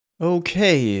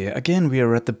Okay, again we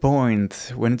are at the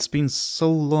point when it's been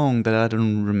so long that I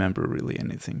don't remember really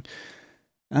anything.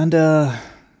 And the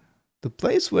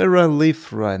place where I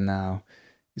live right now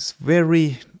is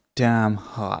very damn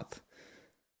hot.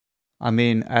 I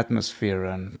mean, atmosphere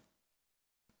and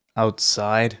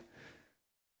outside.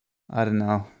 I don't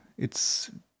know. It's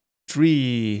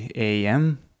 3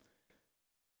 a.m.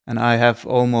 and I have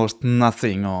almost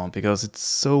nothing on because it's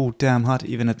so damn hot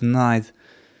even at night.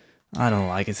 I don't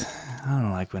like it. I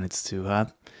don't like when it's too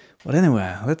hot. But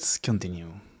anyway, let's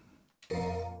continue.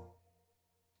 Oh,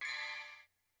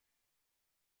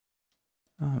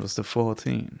 it was the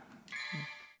 14.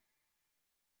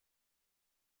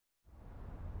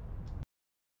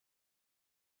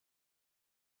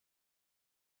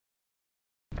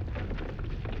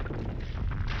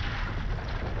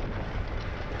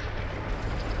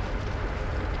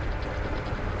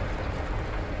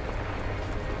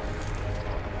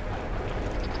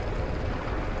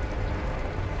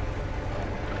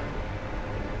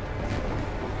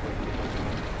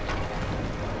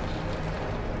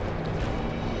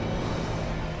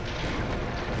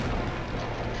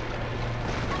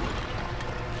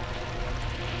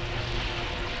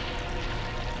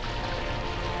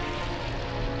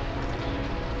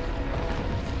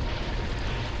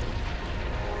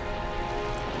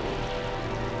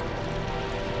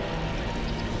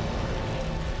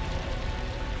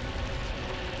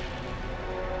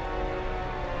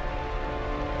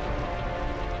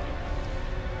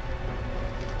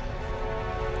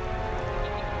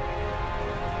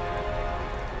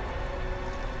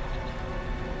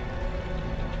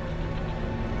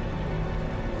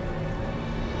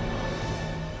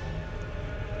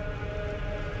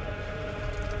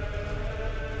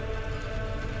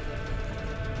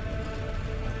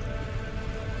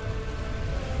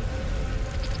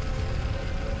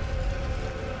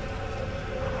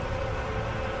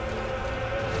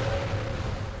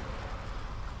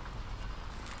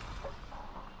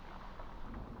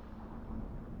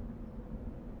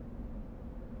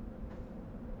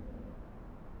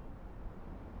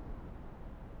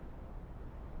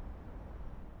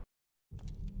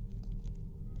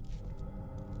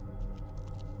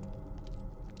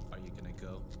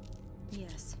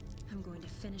 Yes, I'm going to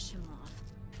finish him off.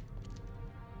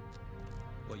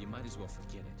 Well, you might as well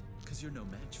forget it, because you're no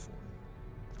match for him.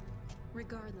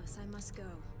 Regardless, I must go.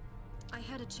 I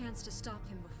had a chance to stop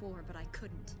him before, but I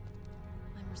couldn't.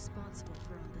 I'm responsible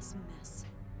for all this mess.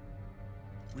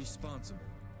 Responsible?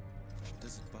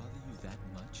 Does it bother you that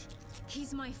much?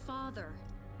 He's my father.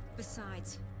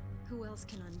 Besides, who else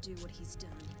can undo what he's done?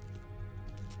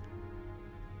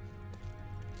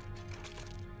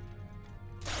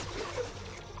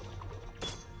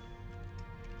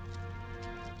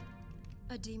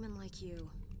 A demon like you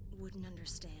wouldn't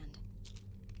understand.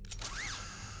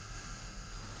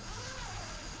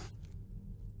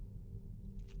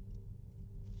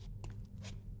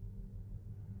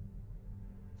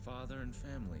 Father and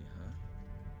family, huh?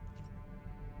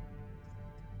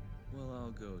 Well,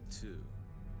 I'll go too.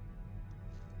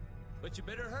 But you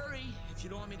better hurry if you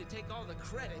don't want me to take all the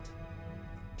credit.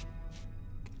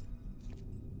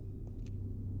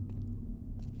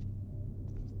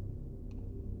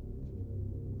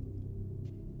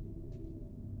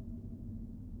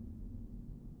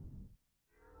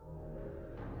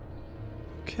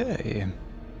 Okay.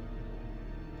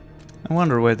 I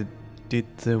wonder where did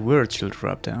the Virgil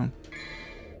drop down?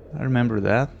 I remember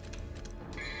that.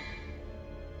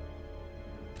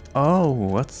 Oh,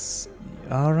 what's...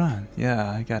 Alright,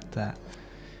 yeah, I got that.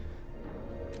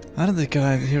 I don't think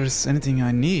here's anything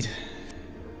I need.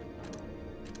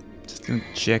 Just gonna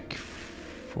check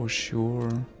for sure.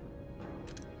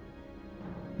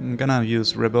 I'm gonna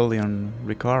use Rebellion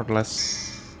regardless.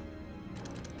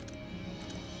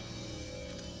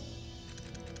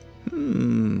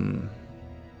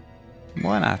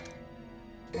 Why not?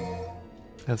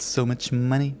 Have so much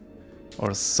money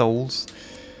or souls.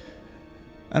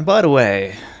 And by the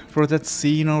way, for that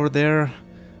scene over there,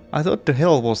 I thought the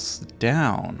hell was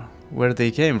down where they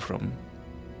came from.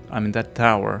 I mean that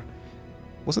tower.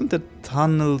 Wasn't the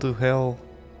tunnel to hell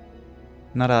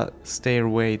not a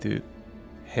stairway to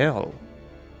hell?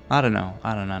 I don't know,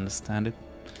 I don't understand it.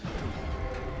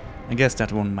 I guess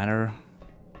that won't matter.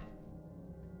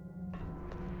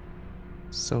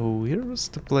 So here's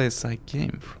the place I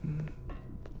came from.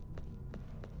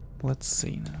 Let's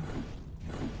see now.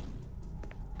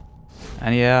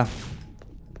 And yeah,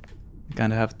 I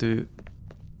kinda have to...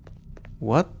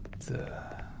 What the...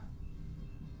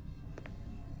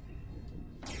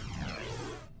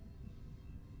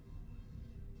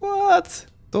 What?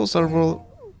 Those are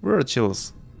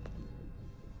Virgils.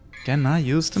 Can I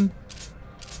use them?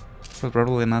 But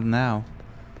probably not now.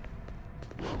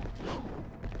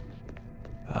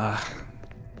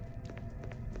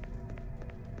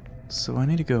 So I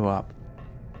need to go up.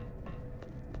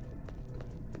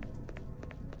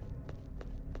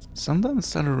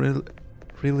 Sometimes I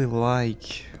really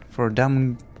like, for a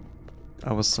dumb,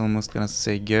 I was almost gonna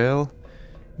say girl,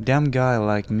 dumb guy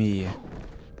like me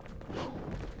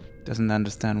doesn't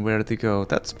understand where to go.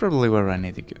 That's probably where I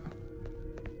need to go.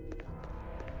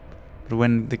 But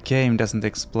when the game doesn't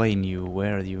explain you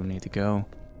where you need to go,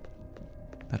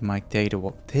 that might take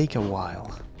a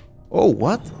while. Oh,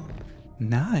 what?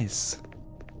 Nice.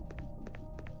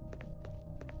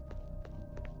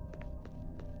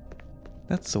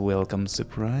 That's a welcome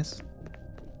surprise.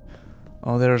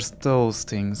 Oh, there's those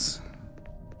things.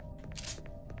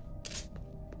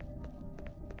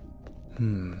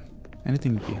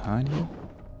 Anything behind you?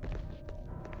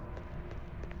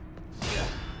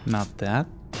 Not that.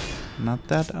 Not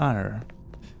that either.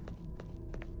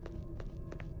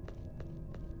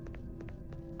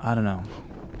 I don't know.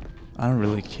 I don't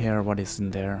really care what is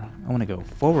in there. I want to go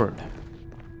forward.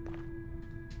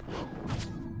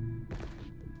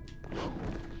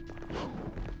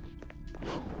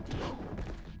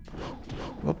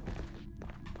 Whoop.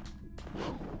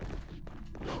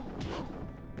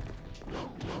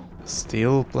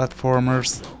 Steel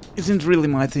platformers isn't really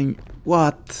my thing.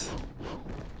 What?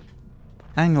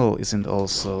 Angle isn't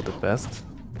also the best.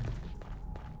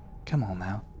 Come on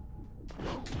now.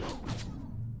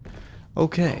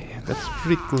 Okay, that's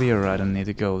pretty clear. I don't need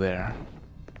to go there.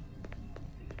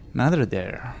 Neither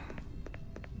there.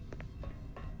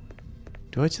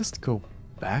 Do I just go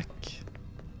back?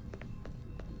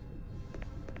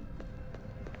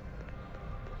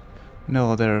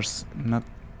 No, there's not...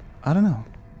 I don't know.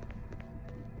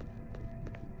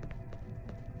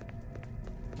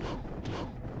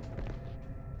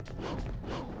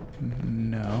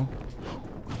 No.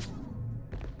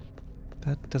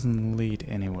 That doesn't lead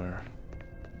anywhere.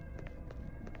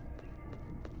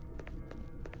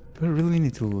 Do I really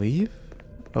need to leave?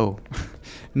 Oh.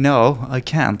 No, I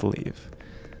can't leave.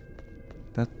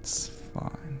 That's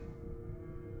fine.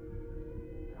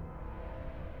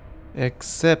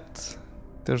 Except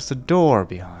there's a door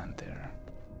behind there.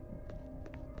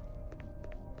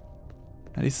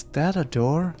 And is that a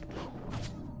door?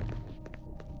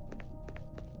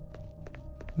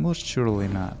 Most surely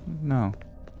not. No.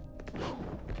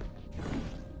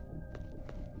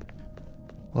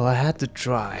 Well, I had to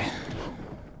try.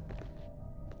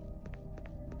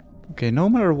 Okay, no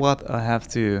matter what, I have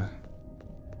to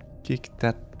kick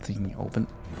that thing open.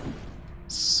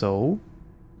 So,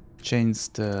 change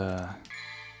the...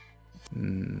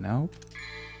 No.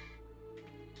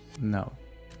 No.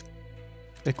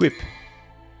 Equip.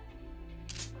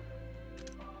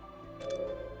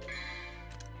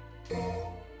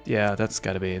 Yeah, that's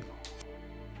gotta be it.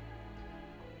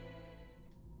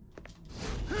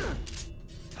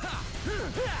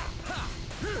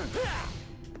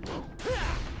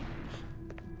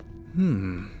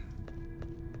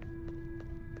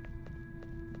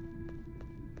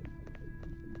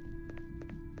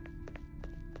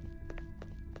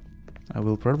 I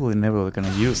will probably never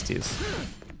gonna use this.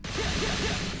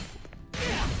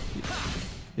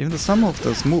 Even though some of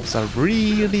those moves are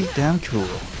really damn cool.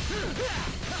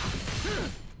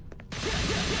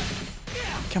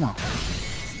 Come on.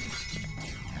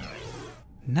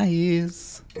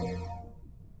 Nice.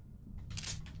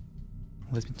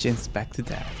 Let me change back to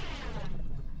that.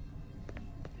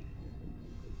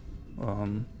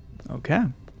 Okay.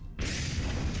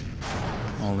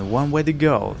 Only one way to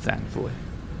go, thankfully.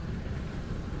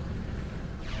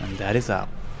 And that is up.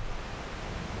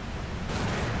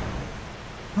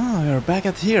 Oh, we're back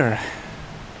at here.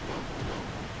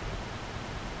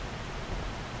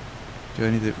 Do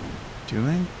I need to do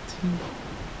anything?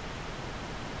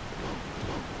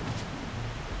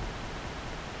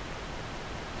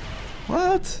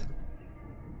 What?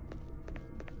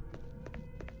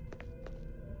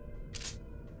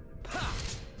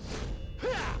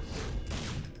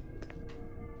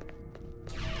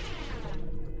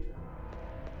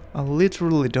 I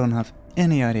literally don't have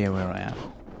any idea where I am.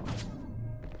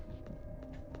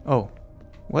 Oh,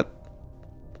 what?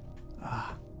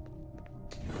 Ah.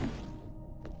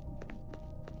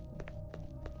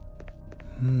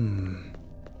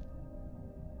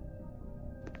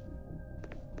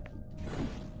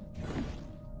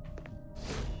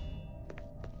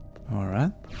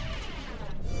 Alright.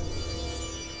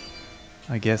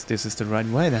 I guess this is the right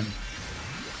way then.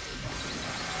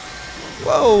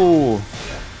 Whoa!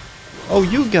 Oh,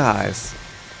 you guys!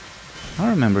 I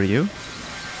remember you.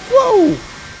 Whoa!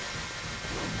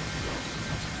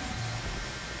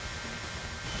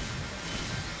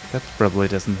 That probably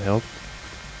doesn't help.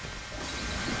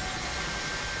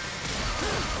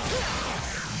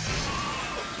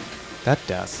 That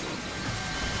does.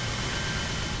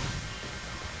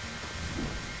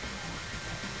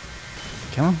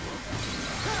 Come on.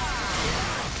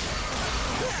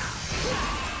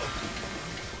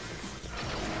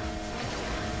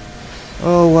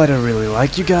 Oh, I don't really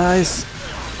like you guys.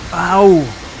 Ow!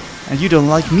 And you don't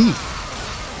like me.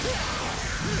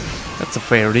 That's a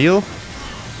fair deal.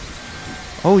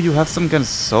 Oh, you have some kind of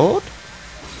sword?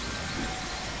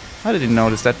 I didn't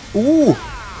notice that. Ooh!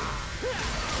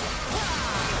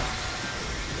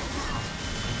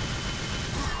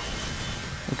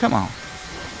 Oh, come on.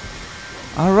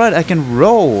 Alright, I can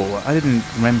roll. I didn't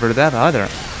remember that either.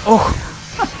 Oh!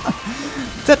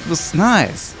 That was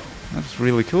nice. That was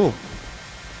really cool.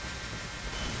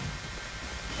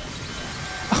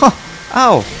 Oh!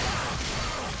 Ow!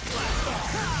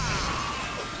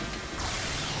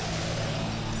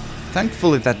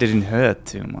 Thankfully that didn't hurt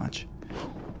too much.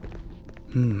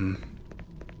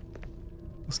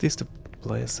 Was this the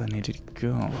place I needed to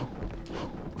go?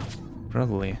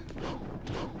 Probably.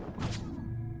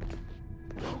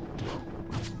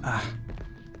 Ah,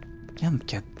 can't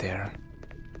get there.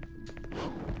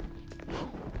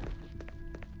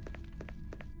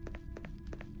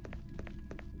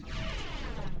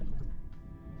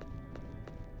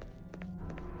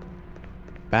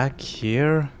 Back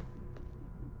here?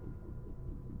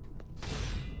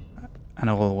 And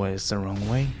always the wrong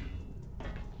way.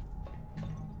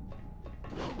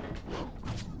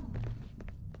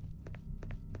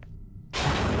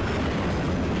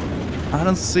 I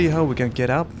don't see how we can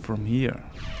get up from here.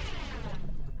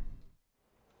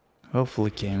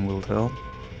 Hopefully game will help.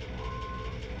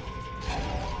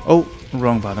 Oh,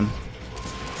 wrong button.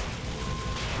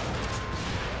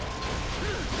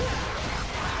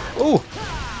 Oh!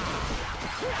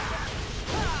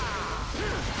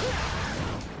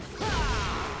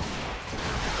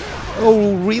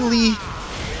 Oh, really?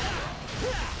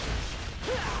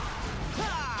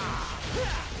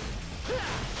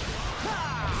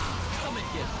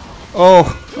 Oh.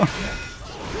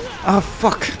 Ah,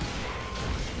 fuck.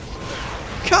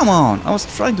 Come on, I was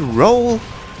trying to roll.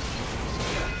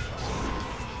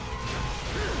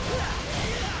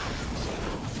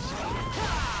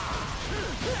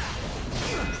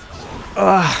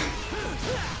 Ah.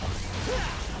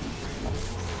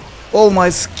 All my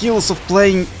skills of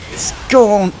playing is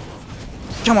gone.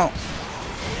 Come on.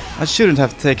 I shouldn't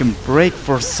have taken break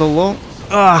for so long.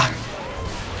 Ah.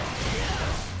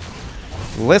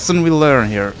 Lesson we learn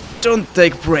here. Don't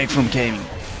take break from gaming.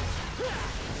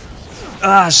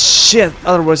 Ah, shit.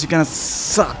 Otherwise you're gonna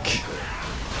suck.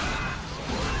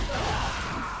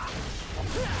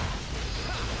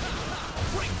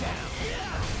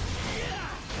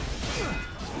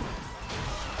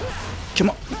 Come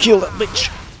on, kill that bitch.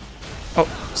 Oh,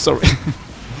 sorry.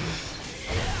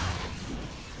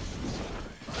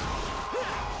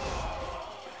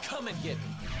 Come and get me.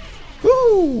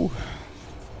 Woo!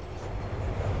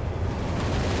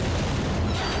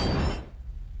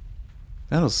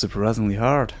 That was surprisingly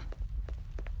hard.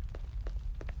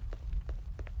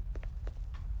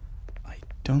 I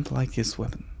don't like this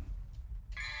weapon.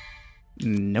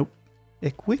 Nope.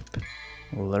 Equip.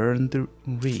 Learn to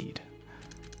read.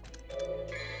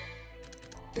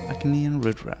 Acne and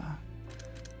Rudra.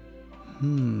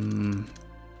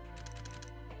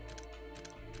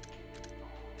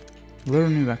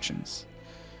 Learn new actions.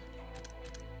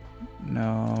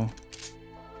 No.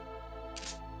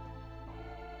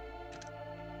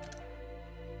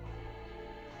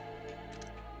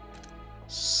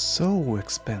 So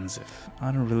expensive.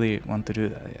 I don't really want to do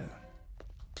that yet.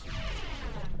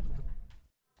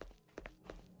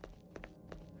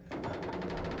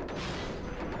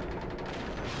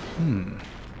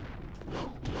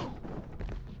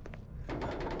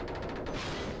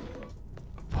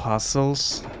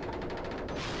 Puzzles.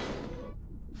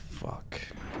 Fuck.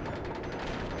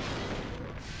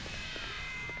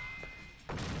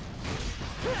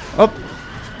 Up.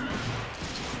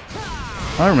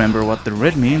 I remember what the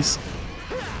red means.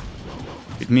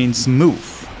 It means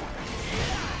move.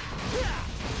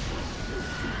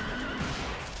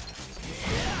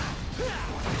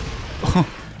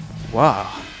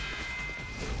 Wow.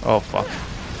 Oh fuck.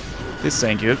 This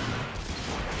ain't good.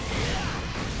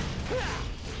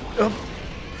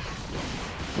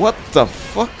 What the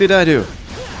fuck did I do?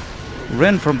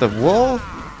 Ran from the wall?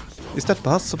 Is that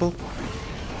possible?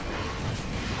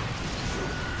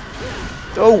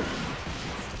 Oh!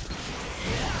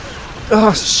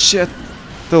 Oh shit!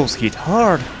 Those hit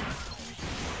hard!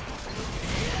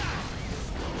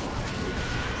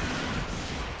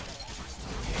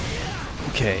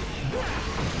 Okay.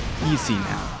 Easy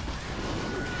now.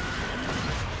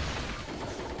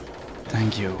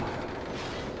 Thank you.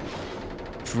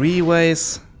 3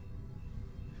 ways?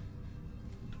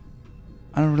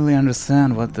 I don't really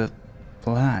understand what the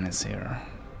plan is here.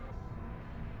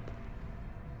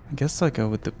 I guess I'll go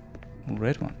with the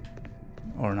red one.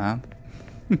 Or not.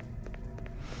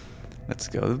 Let's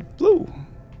go with blue.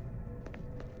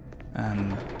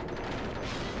 And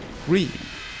green.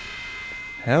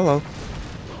 Hello.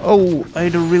 Oh, I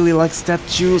don't really like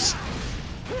statues.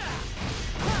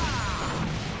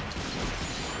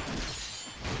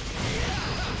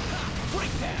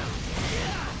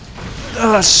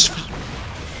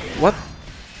 What?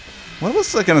 What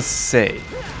was I gonna say?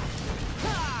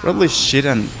 Probably shit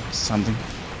and something.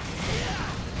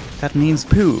 That means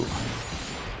poo.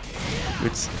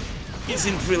 Which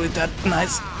isn't really that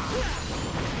nice.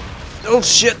 Oh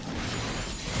shit!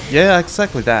 Yeah,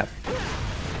 exactly that.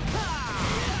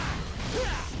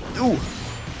 Ooh!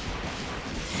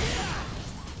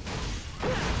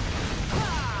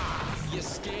 You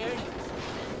scared?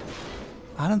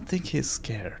 I don't think he's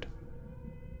scared.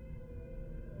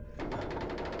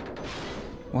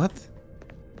 What?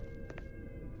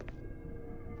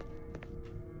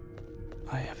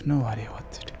 I have no idea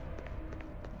what to do.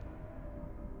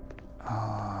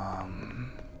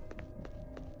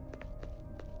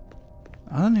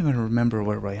 I don't even remember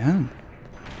where I am.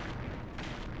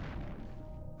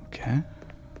 Okay.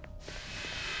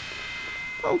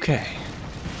 Okay.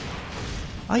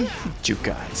 I hate you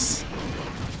guys.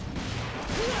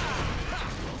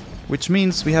 Which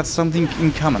means we have something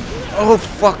in common. Oh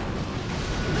fuck!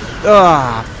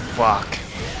 Ah, fuck.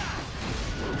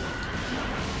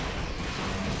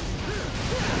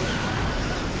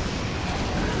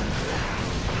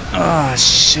 Ah,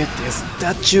 shit, there's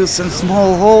statues and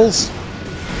small holes.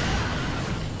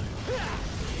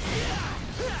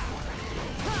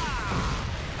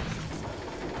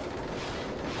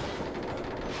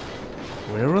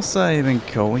 Where was I even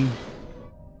going?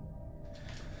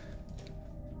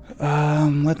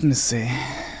 Let me see.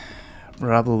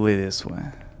 Probably this way.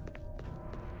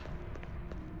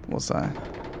 Was I?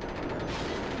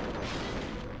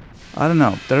 I don't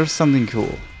know, there's something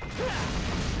cool.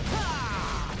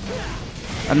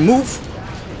 And move!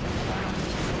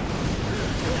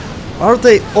 Are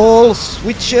they all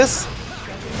switches?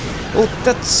 Oh,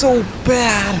 that's so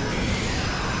bad!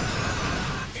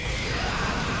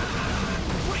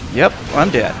 Yep, I'm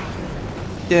dead.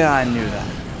 Yeah, I knew that.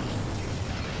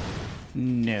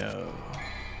 No.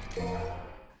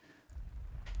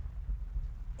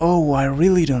 Oh, I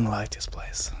really don't like this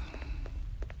place.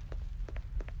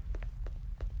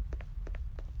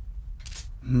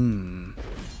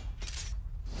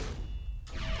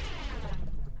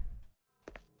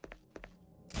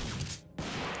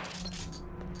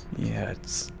 Yeah,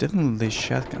 it's definitely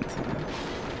shotgun thing.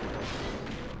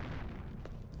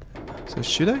 So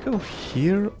should I go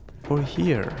here or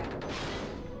here?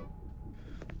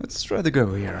 Let's try to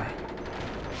go here.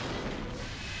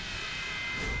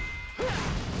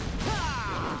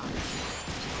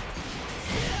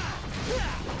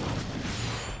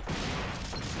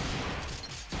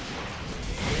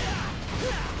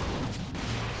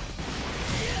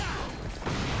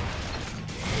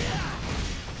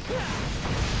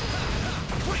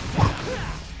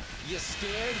 You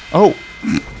scared? Oh!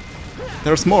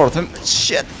 There's more of them.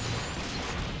 Shit!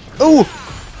 Oh!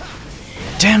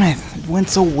 Damn it! It went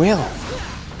so well.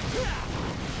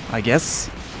 I guess.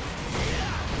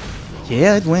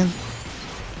 Yeah, it went.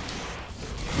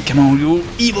 Come on, you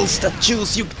evil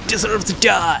statues! You deserve to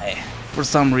die! For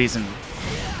some reason.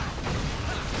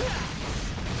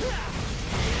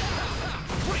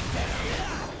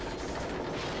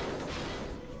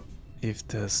 If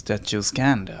the statues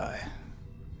can die.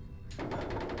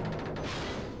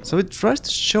 So it tries to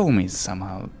show me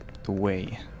somehow the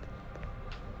way.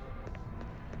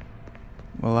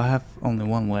 Well, I have only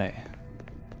one way.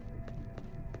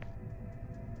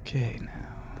 Okay, now.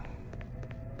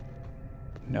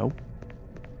 Nope.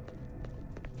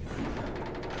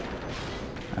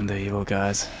 And the evil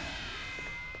guys.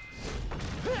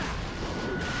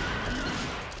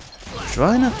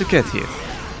 Try not to get hit.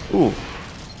 Ooh.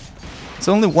 It's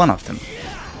only one of them.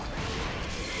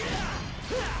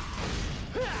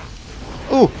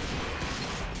 Ooh!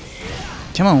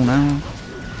 Come on now.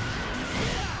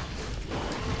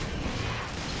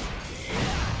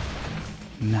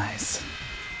 Nice.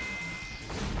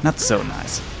 Not so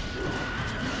nice.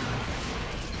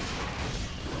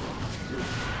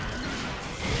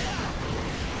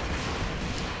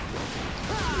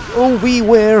 Oh,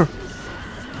 beware!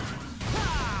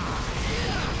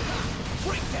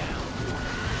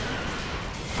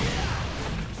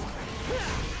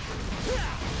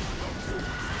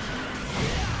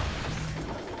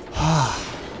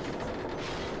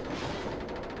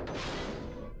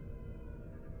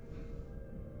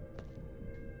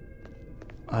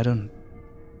 I don't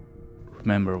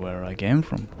remember where I came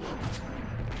from.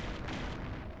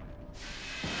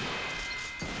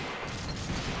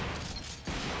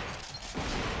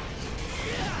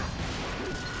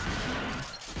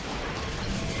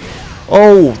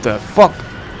 Oh, the fuck!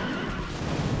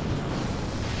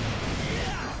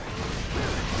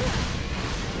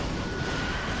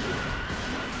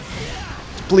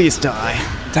 Please die.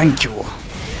 Thank you.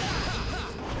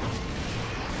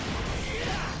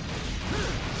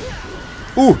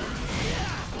 Ooh!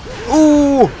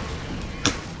 Ooh!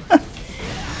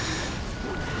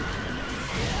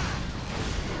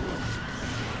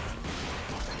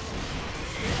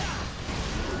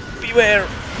 Beware!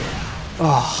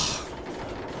 Oh.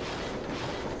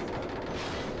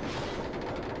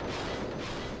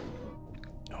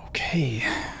 Okay.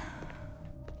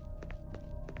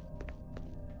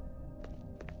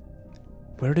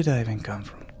 Where did I even come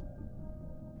from?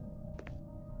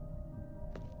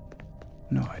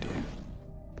 No idea.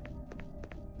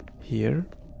 Here?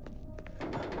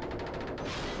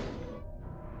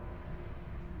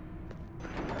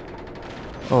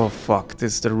 Oh fuck,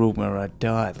 this is the room where I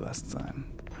died last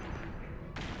time.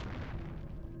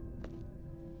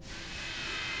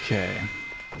 Okay.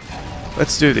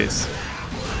 Let's do this.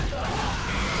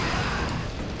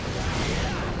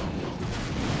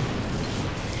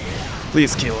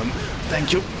 Please kill him.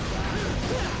 Thank you.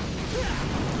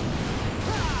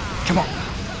 Come on.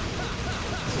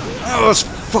 Oh,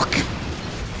 fuck.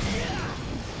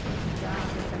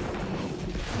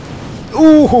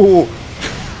 Ooh.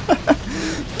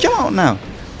 Come on now.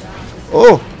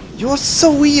 Oh, you're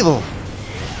so evil.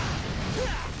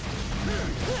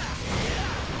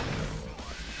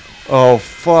 Oh,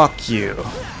 fuck you.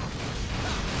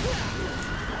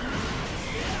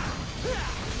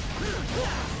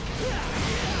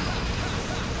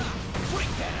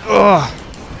 Ugh.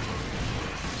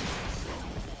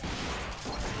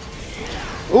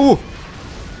 Ooh.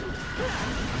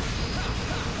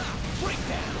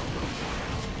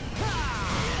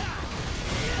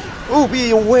 Oh,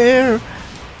 be aware.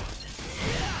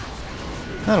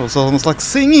 That was almost like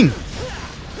singing.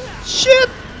 Shit.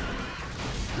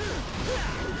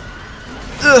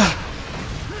 Ugh.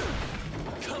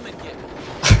 Come and get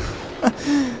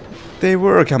me. They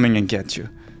were coming and get you.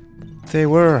 They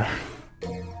were.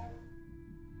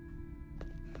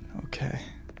 Okay.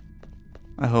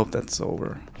 I hope that's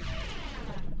over.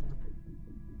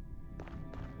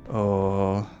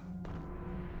 Oh.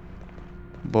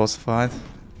 Boss fight.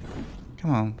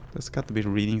 Come on, there's got to be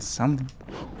reading something.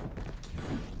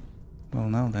 Well,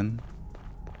 now then.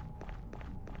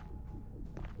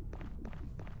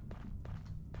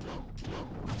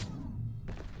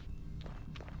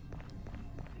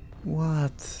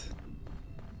 What?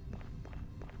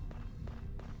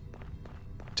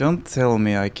 Don't tell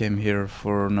me I came here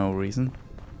for no reason.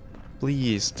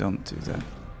 Please don't do that.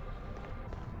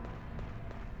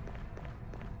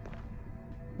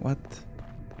 What?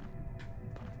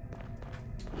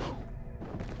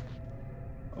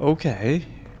 Okay,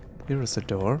 here is a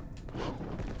door.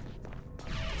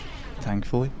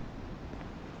 Thankfully.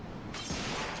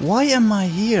 Why am I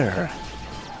here?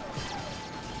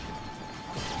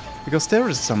 Because there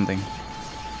is something.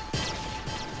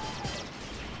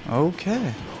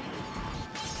 Okay.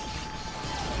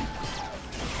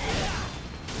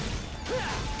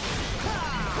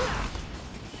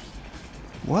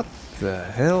 What the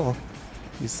hell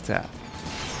is that?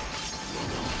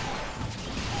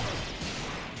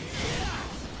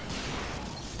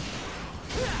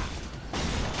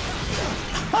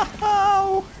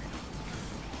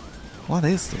 What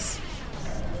is this?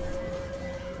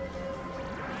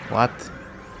 What?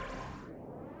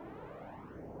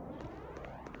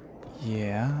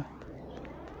 Yeah.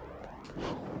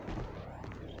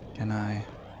 Can I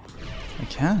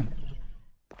can.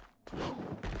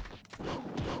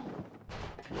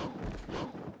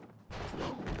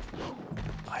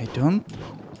 I don't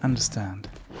understand.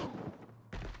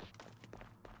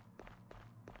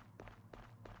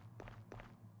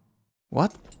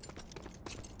 What?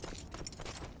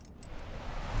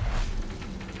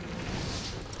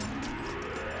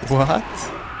 What?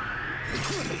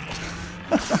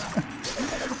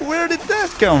 Where did that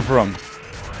come from?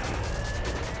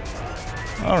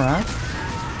 Alright.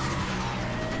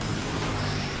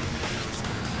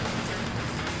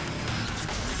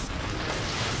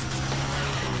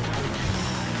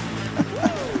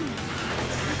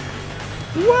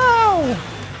 Wow!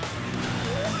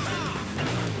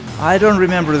 I don't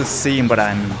remember the scene, but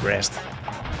I'm impressed.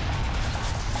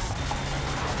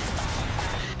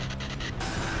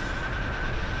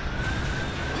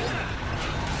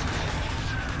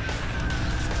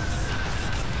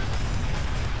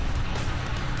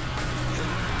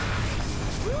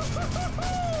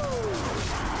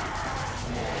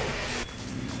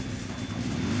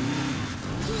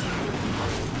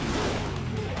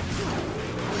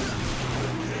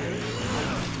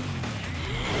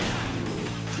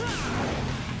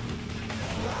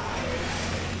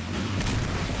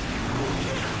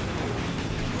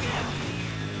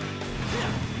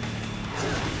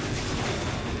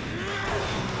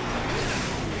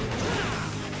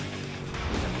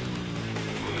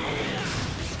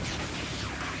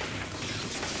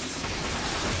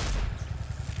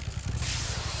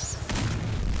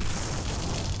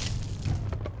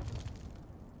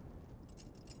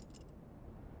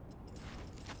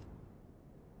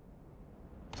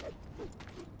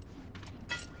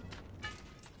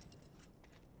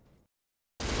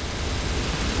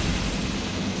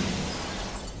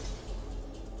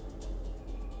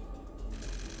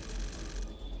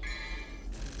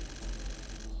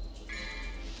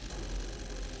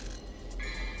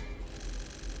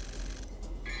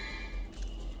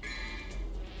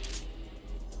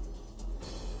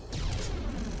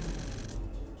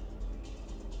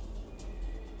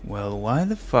 Well, why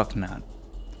the fuck not?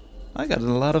 I got a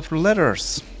lot of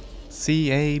letters. C,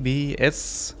 A, B,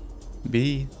 S,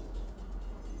 B.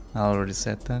 I already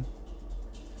said that.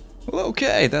 Well,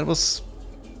 okay, that was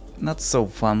not so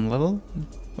fun level.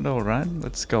 But alright,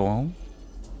 let's go on.